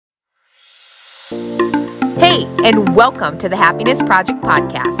Hey, and welcome to the Happiness Project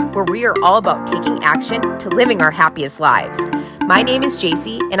podcast, where we are all about taking action to living our happiest lives. My name is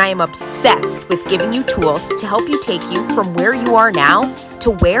JC, and I am obsessed with giving you tools to help you take you from where you are now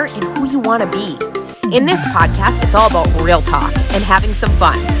to where and who you want to be. In this podcast, it's all about real talk and having some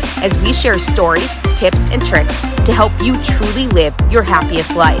fun as we share stories, tips, and tricks to help you truly live your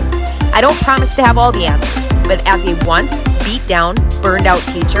happiest life. I don't promise to have all the answers, but as a once beat down, burned out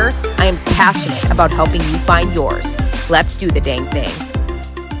teacher, I am passionate about helping you find yours. Let's do the dang thing.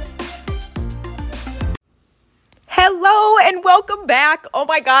 Hello and welcome back. Oh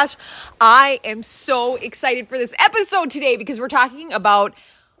my gosh, I am so excited for this episode today because we're talking about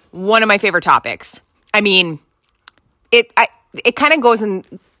one of my favorite topics. I mean, it kind of goes in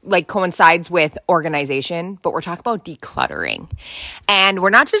coincides with organization, but we're talking about decluttering. And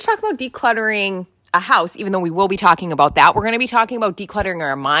we're not just talking about decluttering a house, even though we will be talking about that. We're going to be talking about decluttering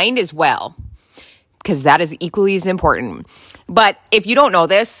our mind as well, because that is equally as important. But if you don't know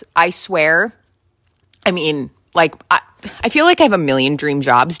this, I swear, I feel like I have a million dream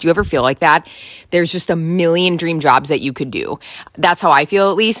jobs. Do you ever feel like that? There's just a million dream jobs that you could do. That's how I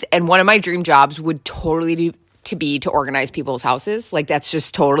feel, at least. And one of my dream jobs would totally be to organize people's houses. Like, that's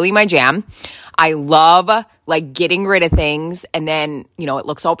just totally my jam. I love getting rid of things, and then, it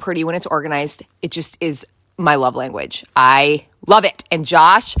looks all pretty when it's organized. It just is my love language. I love it. And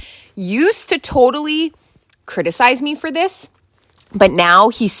Josh used to totally criticize me for this, but now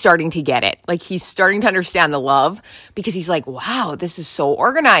he's starting to get it. He's starting to understand the love, because he's like, wow, this is so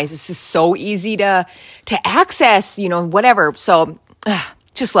organized. This is so easy to access, whatever. So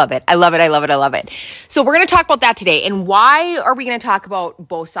just love it. I love it. I love it. I love it. So we're going to talk about that today. And why are we going to talk about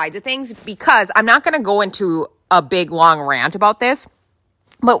both sides of things? Because I'm not going to go into a big, long rant about this.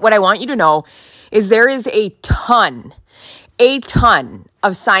 But what I want you to know is there is a ton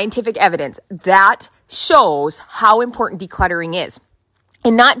of scientific evidence that shows how important decluttering is.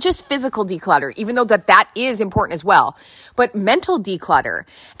 And not just physical declutter, even though that is important as well, but mental declutter.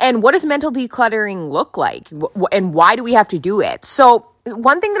 And what does mental decluttering look like? And why do we have to do it? So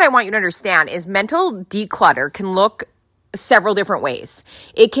one thing that I want you to understand is mental declutter can look several different ways.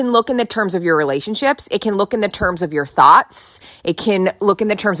 It can look in the terms of your relationships. It can look in the terms of your thoughts. It can look in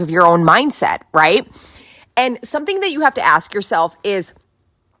the terms of your own mindset, right? And something that you have to ask yourself is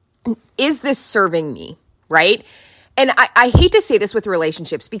this serving me, right? And I hate to say this with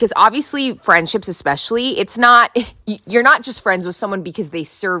relationships, because obviously friendships especially, you're not just friends with someone because they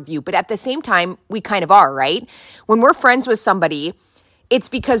serve you, but at the same time, we kind of are, right? When we're friends with somebody, it's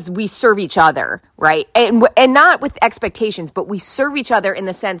because we serve each other, right? And not with expectations, but we serve each other in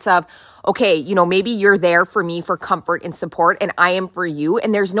the sense of, okay, maybe you're there for me for comfort and support, and I am for you.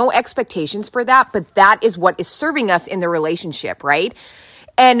 And there's no expectations for that, but that is what is serving us in the relationship, right?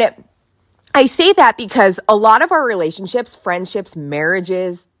 And I say that because a lot of our relationships, friendships,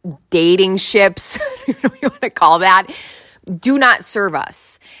 marriages, dating ships, you want to call that, do not serve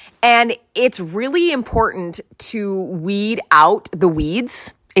us. And it's really important to weed out the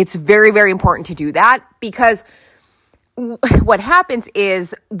weeds. It's very, very important to do that, because what happens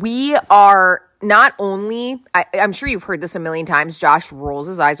is we are not only, I'm sure you've heard this a million times, Josh rolls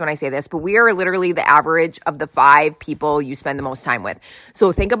his eyes when I say this, but we are literally the average of the 5 people you spend the most time with.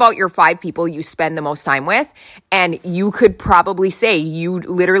 So think about your 5 people you spend the most time with, and you could probably say you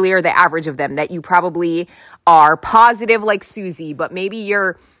literally are the average of them, that you probably are positive like Susie, but maybe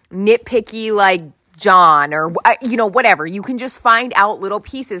you're nitpicky like John, or, whatever. You can just find out little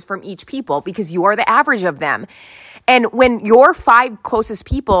pieces from each people because you are the average of them. And when your 5 closest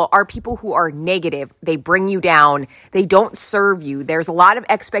people are people who are negative, they bring you down, they don't serve you, there's a lot of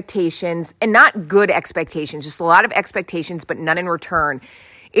expectations, and not good expectations, just a lot of expectations, but none in return.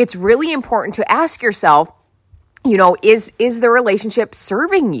 It's really important to ask yourself, is the relationship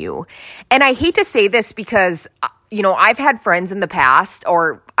serving you? And I hate to say this because, I've had friends in the past,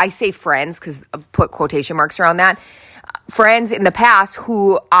 or I say friends because I put quotation marks around that, friends in the past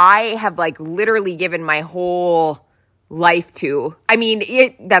who I have literally given my whole life to. I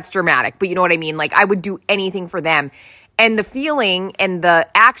mean, that's dramatic, but you know what I mean? I would do anything for them. And the feeling and the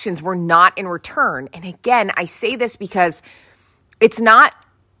actions were not in return. And again, I say this because it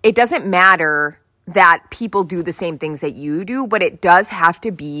doesn't matter that people do the same things that you do, but it does have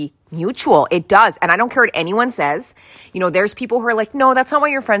to be mutual. It does. And I don't care what anyone says. There's people who are like, no, that's not why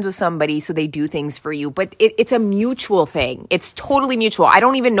you're friends with somebody, so they do things for you. But it's a mutual thing. It's totally mutual. I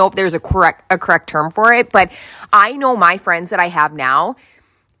don't even know if there's a correct term for it, but I know my friends that I have now,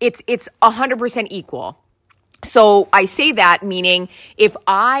 it's 100% equal. So I say that meaning if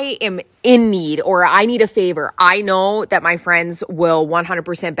I am in need or I need a favor, I know that my friends will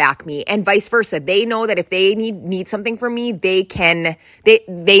 100% back me, and vice versa. They know that if they need something from me,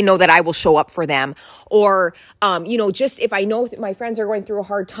 they know that I will show up for them. Or, just if I know that my friends are going through a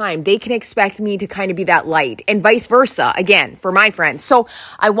hard time, they can expect me to kind of be that light, and vice versa, again, for my friends. So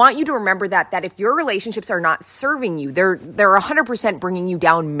I want you to remember that if your relationships are not serving you, they're 100% bringing you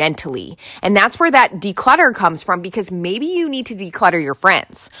down mentally. And that's where that declutter comes from, because maybe you need to declutter your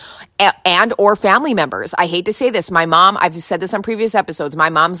friends and or family members. I hate to say this. My mom, I've said this on previous episodes, my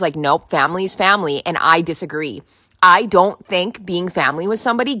mom's like, nope, family's family. And I disagree. I don't think being family with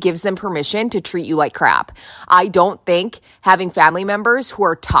somebody gives them permission to treat you like crap. I don't think having family members who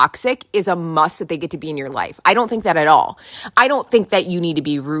are toxic is a must that they get to be in your life. I don't think that at all. I don't think that you need to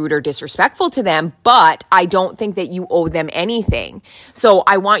be rude or disrespectful to them, but I don't think that you owe them anything. So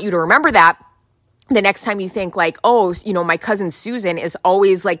I want you to remember that. The next time you think like, oh, my cousin Susan is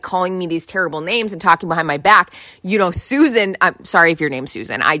always like calling me these terrible names and talking behind my back. Susan, I'm sorry if your name's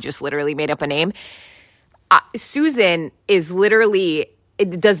Susan. I just literally made up a name. Susan is literally,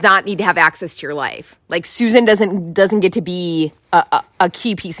 it does not need to have access to your life. Like Susan doesn't get to be a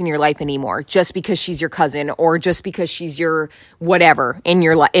key piece in your life anymore just because she's your cousin or just because she's your whatever in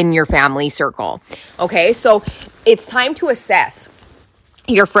your family circle. Okay. So it's time to assess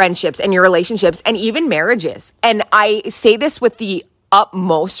your friendships and your relationships and even marriages. And I say this with the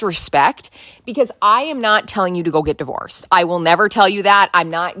utmost respect because I am not telling you to go get divorced. I will never tell you that.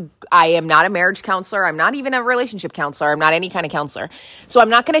 I am not a marriage counselor. I'm not even a relationship counselor. I'm not any kind of counselor. So I'm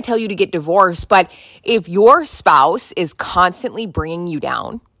not going to tell you to get divorced. But if your spouse is constantly bringing you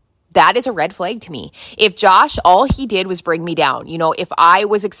down, that is a red flag to me. If Josh, all he did was bring me down, if I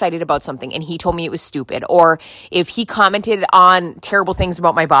was excited about something and he told me it was stupid, or if he commented on terrible things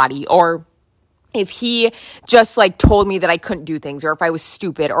about my body, or if he just like told me that I couldn't do things, or if I was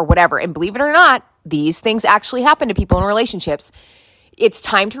stupid or whatever, and believe it or not, these things actually happen to people in relationships. It's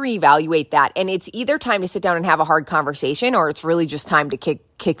time to reevaluate that. And it's either time to sit down and have a hard conversation, or it's really just time to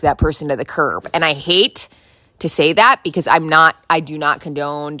kick that person to the curb. And I hate to say that because I do not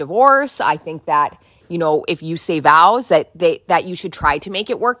condone divorce. I think that, if you say vows that you should try to make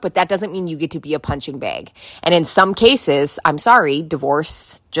it work, but that doesn't mean you get to be a punching bag. And in some cases, I'm sorry,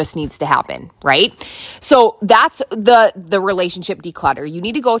 divorce just needs to happen, right? So that's the relationship declutter. You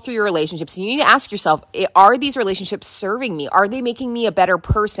need to go through your relationships and you need to ask yourself, are these relationships serving me? Are they making me a better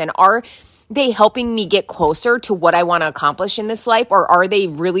person? Are they helping me get closer to what I want to accomplish in this life, or are they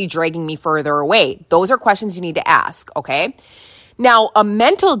really dragging me further away? Those are questions you need to ask, okay? Now, a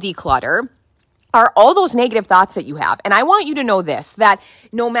mental declutter are all those negative thoughts that you have. And I want you to know this, that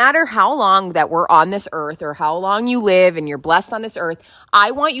no matter how long that we're on this earth or how long you live and you're blessed on this earth,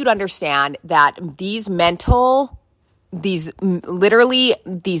 I want you to understand that these mental negative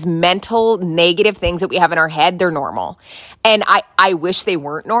things that we have in our head, they're normal. And I wish they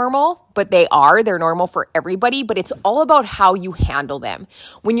weren't normal, but they are. They're normal for everybody, but it's all about how you handle them.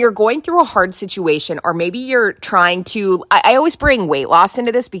 When you're going through a hard situation, or maybe you're trying to, I always bring weight loss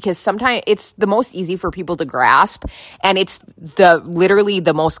into this because sometimes it's the most easy for people to grasp. And it's literally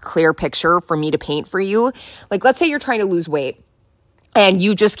the most clear picture for me to paint for you. Like, let's say you're trying to lose weight, and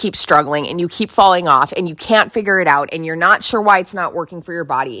you just keep struggling and you keep falling off and you can't figure it out and you're not sure why it's not working for your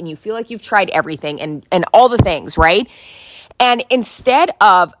body and you feel like you've tried everything and all the things, right? And instead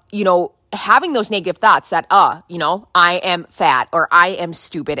of, having those negative thoughts that, I am fat or I am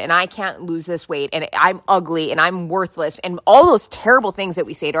stupid and I can't lose this weight and I'm ugly and I'm worthless and all those terrible things that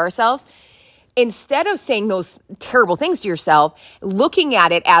we say to ourselves, instead of saying those terrible things to yourself, looking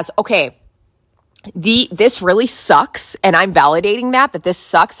at it as, okay, this really sucks, and I'm validating that this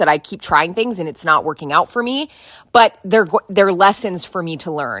sucks, that I keep trying things and it's not working out for me, but they're lessons for me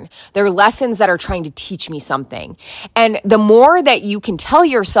to learn. They're lessons that are trying to teach me something. And the more that you can tell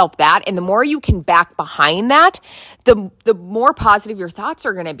yourself that, and the more you can back behind that, the more positive your thoughts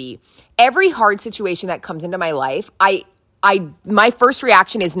are going to be. Every hard situation that comes into my life, my first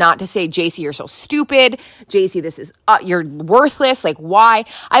reaction is not to say, JC, you're so stupid. JC, you're worthless. Like, why?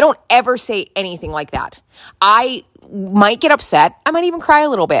 I don't ever say anything like that. I might get upset. I might even cry a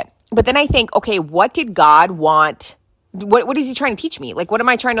little bit. But then I think, okay, what did God want? What is he trying to teach me? Like, what am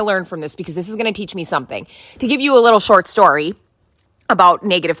I trying to learn from this? Because this is going to teach me something. To give you a little short story about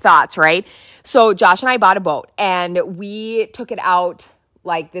negative thoughts, right? So Josh and I bought a boat and we took it out.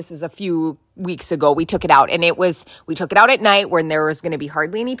 Like, this was a few weeks ago, we took it out, and we took it out at night when there was going to be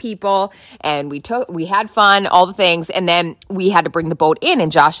hardly any people, and we had fun, all the things, and then we had to bring the boat in,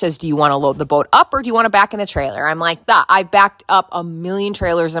 and Josh says, do you want to load the boat up or do you want to back in the trailer? I'm like, I've backed up a million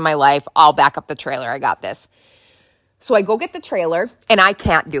trailers in my life. I'll back up the trailer. I got this. So I go get the trailer, and I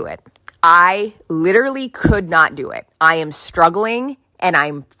can't do it. I literally could not do it. I am struggling and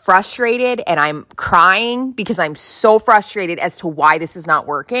I'm frustrated and I'm crying because I'm so frustrated as to why this is not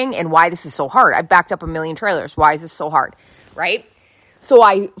working and why this is so hard. I've backed up a million trailers. Why is this so hard? Right? So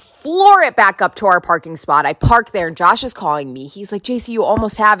I floor it back up to our parking spot. I park there and Josh is calling me. He's like, JC, you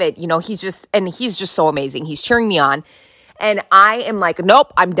almost have it. He's just so amazing. He's cheering me on. And I am like,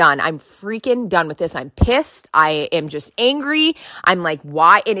 nope, I'm done. I'm freaking done with this. I'm pissed. I am just angry. I'm like,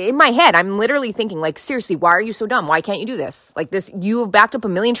 why? And in my head, I'm literally thinking like, seriously, why are you so dumb? Why can't you do this? Like this, you have backed up a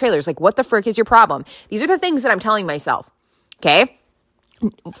million trailers. Like what the frick is your problem? These are the things that I'm telling myself. Okay.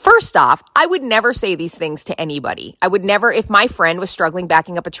 First off, I would never say these things to anybody. I would never, if my friend was struggling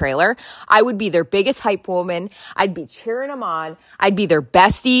backing up a trailer, I would be their biggest hype woman. I'd be cheering them on. I'd be their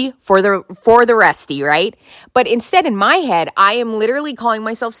bestie for the restie, right? But instead in my head, I am literally calling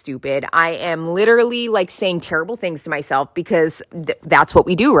myself stupid. I am literally like saying terrible things to myself because that's what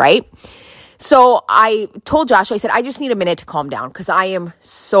we do, right? So I told Josh, I said, I just need a minute to calm down because I'm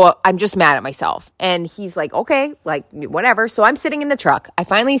just mad at myself. And he's like, okay, like whatever. So I'm sitting in the truck. I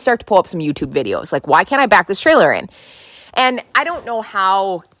finally start to pull up some YouTube videos. Like, why can't I back this trailer in? And I don't know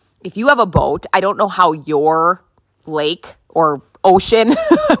how, if you have a boat, I don't know how your lake or ocean,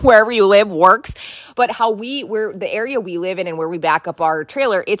 wherever you live, works, but how we're the area we live in and where we back up our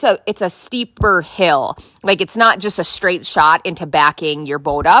trailer, it's a steeper hill. Like it's not just a straight shot into backing your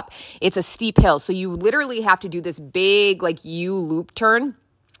boat up. It's a steep hill. So you literally have to do this big like U-loop turn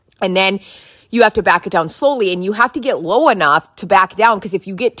and then you have to back it down slowly and you have to get low enough to back down because if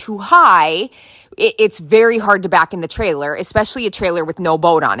you get too high, it's very hard to back in the trailer, especially a trailer with no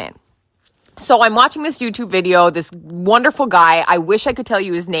boat on it. So I'm watching this YouTube video, this wonderful guy, I wish I could tell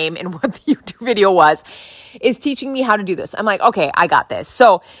you his name and what the YouTube video was, is teaching me how to do this. I'm like, okay, I got this.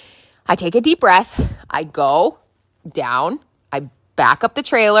 So I take a deep breath, I go down, I back up the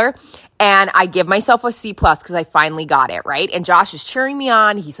trailer, and I give myself a C+ because I finally got it, right? And Josh is cheering me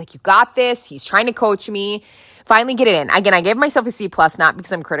on. He's like, you got this. He's trying to coach me. Finally get it in. Again, I gave myself a C+, not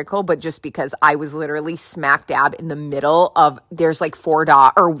because I'm critical, but just because I was literally smack dab in the middle of, there's like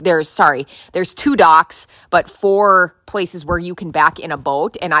there's 2 docks, but 4 places where you can back in a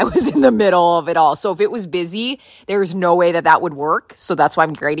boat. And I was in the middle of it all. So if it was busy, there's no way that would work. So that's why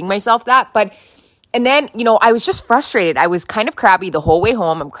I'm grading myself that. And then, I was just frustrated. I was kind of crabby the whole way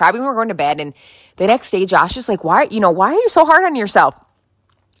home. I'm crabby when we're going to bed. And the next day, Josh is like, why are you so hard on yourself?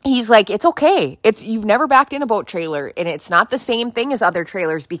 He's like, it's okay. You've never backed in a boat trailer and it's not the same thing as other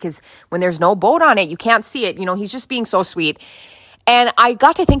trailers because when there's no boat on it, you can't see it. He's just being so sweet. And I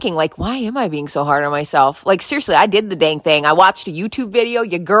got to thinking like, why am I being so hard on myself? Like seriously, I did the dang thing. I watched a YouTube video.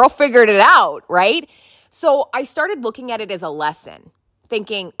 Your girl figured it out, right? So I started looking at it as a lesson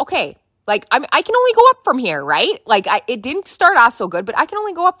thinking, okay, like I can only go up from here, right? Like it didn't start off so good, but I can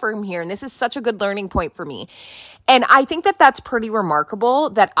only go up from here. And this is such a good learning point for me. And I think that's pretty remarkable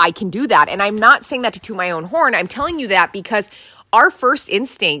that I can do that. And I'm not saying that to toot my own horn. I'm telling you that because our first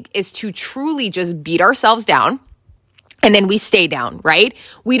instinct is to truly just beat ourselves down. And then we stay down, right?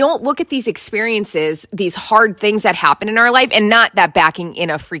 We don't look at these experiences, these hard things that happen in our life, and not that backing in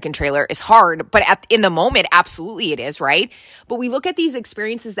a freaking trailer is hard, but in the moment, absolutely it is, right? But we look at these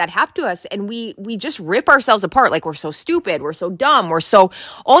experiences that happen to us and we just rip ourselves apart. Like we're so stupid, we're so dumb, we're so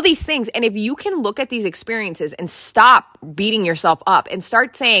all these things. And if you can look at these experiences and stop beating yourself up and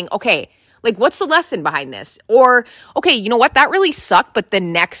start saying, okay, like, what's the lesson behind this? Or, okay, you know what? That really sucked, but the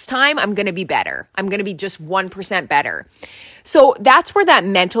next time I'm going to be better. I'm going to be just 1% better. So that's where that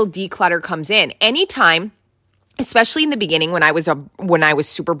mental declutter comes in. Anytime, especially in the beginning when I was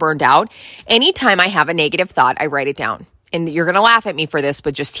super burned out, anytime I have a negative thought, I write it down. And you're going to laugh at me for this,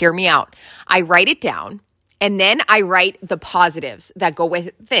 but just hear me out. I write it down. And then I write the positives that go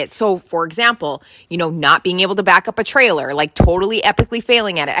with it. So for example, not being able to back up a trailer, like totally epically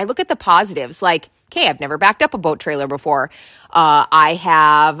failing at it. I look at the positives like, okay, I've never backed up a boat trailer before. I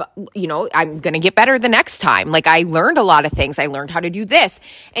have, I'm going to get better the next time. Like I learned a lot of things. I learned how to do this.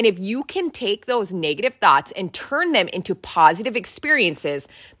 And if you can take those negative thoughts and turn them into positive experiences,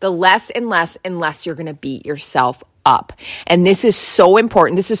 the less and less and less you're going to beat yourself up. And this is so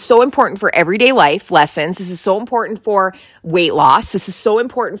important. This is so important for everyday life lessons. This is so important for weight loss. This is so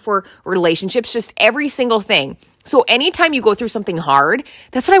important for relationships, just every single thing. So anytime you go through something hard,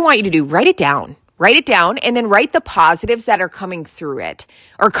 that's what I want you to do. Write it down. Write it down and then write the positives that are coming through it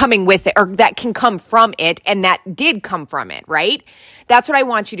or coming with it or that can come from it and that did come from it, right? That's what I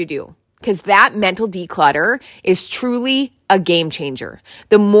want you to do. Because that mental declutter is truly a game changer.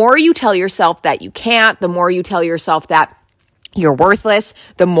 The more you tell yourself that you can't, the more you tell yourself that you're worthless,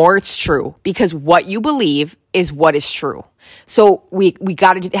 the more it's true. Because what you believe is what is true. So we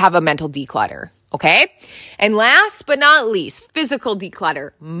got to have a mental declutter. Okay. And last but not least, physical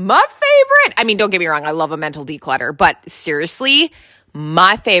declutter. My favorite. I mean, don't get me wrong. I love a mental declutter, but seriously,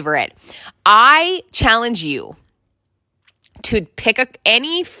 my favorite. I challenge you to pick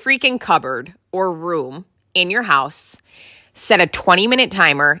any freaking cupboard or room in your house, set a 20-minute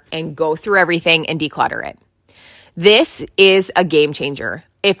timer, and go through everything and declutter it. This is a game changer.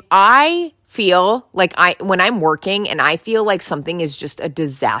 If I feel like when I'm working and I feel like something is just a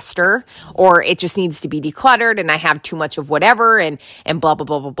disaster or it just needs to be decluttered and I have too much of whatever and blah, blah,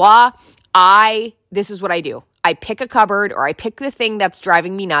 blah, blah, blah, this is what I do. I pick a cupboard or I pick the thing that's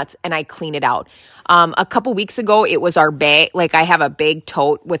driving me nuts and I clean it out. A couple weeks ago, it was our bag. Like I have a big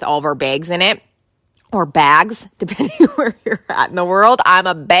tote with all of our bags in it. Or bags, depending where you're at in the world. I'm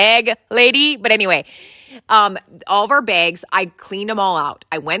a bag lady. But anyway, all of our bags, I cleaned them all out.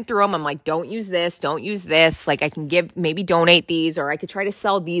 I went through them. I'm like, don't use this. Don't use this. Like I can maybe donate these, or I could try to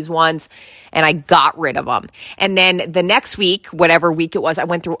sell these ones. And I got rid of them. And then the next week, whatever week it was, I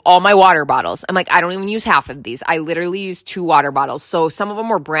went through all my water bottles. I'm like, I don't even use half of these. I literally used 2 water bottles. So some of them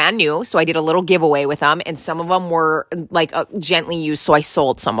were brand new. So I did a little giveaway with them. And some of them were like gently used. So I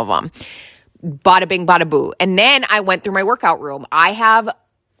sold some of them. Bada bing, bada boo. And then I went through my workout room. I have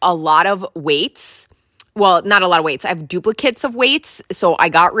a lot of weights. Well, not a lot of weights. I have duplicates of weights. So I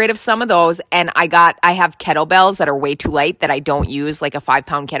got rid of some of those. And I have kettlebells that are way too light that I don't use, like a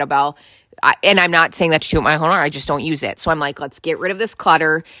 5-pound kettlebell. And I'm not saying that to toot my own horn. I just don't use it. So I'm like, let's get rid of this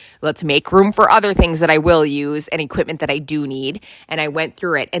clutter. Let's make room for other things that I will use and equipment that I do need. And I went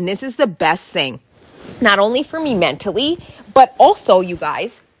through it. And this is the best thing, not only for me mentally, but also, you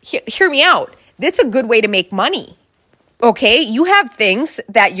guys, hear me out. That's a good way to make money. Okay? You have things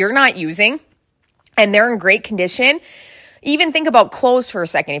that you're not using and they're in great condition. Even think about clothes for a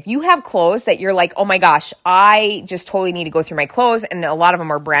second. If you have clothes that you're like, oh my gosh, I just totally need to go through my clothes and a lot of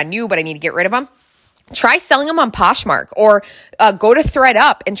them are brand new, but I need to get rid of them. Try selling them on Poshmark or go to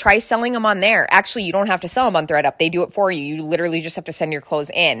ThreadUp and try selling them on there. Actually, you don't have to sell them on ThreadUp. They do it for you. You literally just have to send your clothes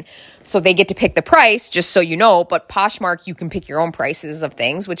in. So they get to pick the price, just so you know. But Poshmark, you can pick your own prices of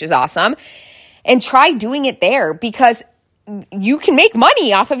things, which is awesome. And try doing it there because you can make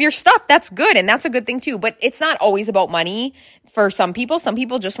money off of your stuff. That's good. And that's a good thing too. But it's not always about money for some people. Some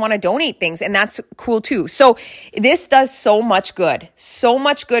people just want to donate things and that's cool too. So this does so much good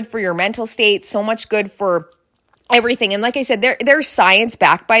for your mental state, so much good for everything. And like I said, there's science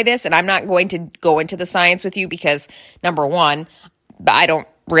backed by this. And I'm not going to go into the science with you because number one, I don't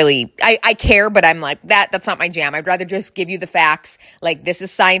really, I care, but I'm like, that's not my jam. I'd rather just give you the facts. Like this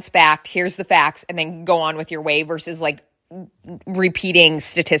is science backed. Here's the facts and then go on with your way versus like repeating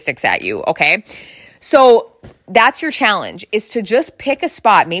statistics at you. Okay. So that's your challenge, is to just pick a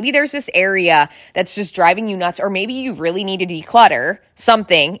spot. Maybe there's this area that's just driving you nuts, or maybe you really need to declutter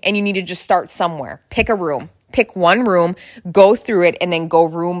something and you need to just start somewhere. Pick a room, pick one room, go through it, and then go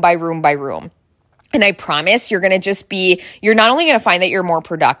room by room by room. And I promise you're not only going to find that you're more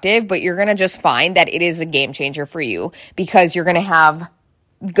productive, but you're going to just find that it is a game changer for you because you're going to have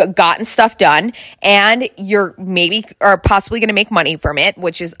gotten stuff done and you're maybe or possibly going to make money from it,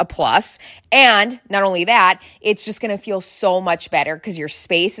 which is a plus. And not only that, it's just going to feel so much better because your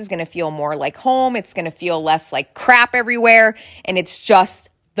space is going to feel more like home. It's going to feel less like crap everywhere. And it's just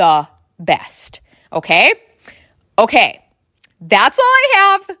the best. Okay. That's all I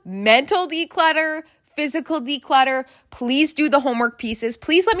have. Mental declutter, physical declutter. Please do the homework pieces.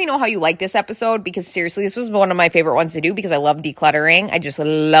 Please let me know how you like this episode because seriously, this was one of my favorite ones to do because I love decluttering. I just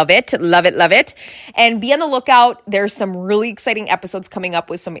love it. Love it. Love it. And be on the lookout. There's some really exciting episodes coming up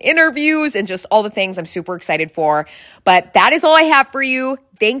with some interviews and just all the things I'm super excited for. But that is all I have for you.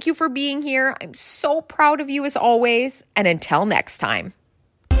 Thank you for being here. I'm so proud of you as always. And until next time.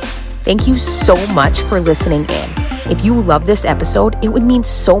 Thank you so much for listening in. If you love this episode, it would mean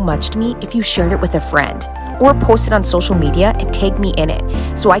so much to me if you shared it with a friend or post it on social media and tag me in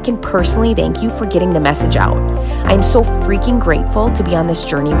it so I can personally thank you for getting the message out. I am so freaking grateful to be on this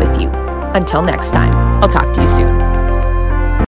journey with you. Until next time, I'll talk to you soon.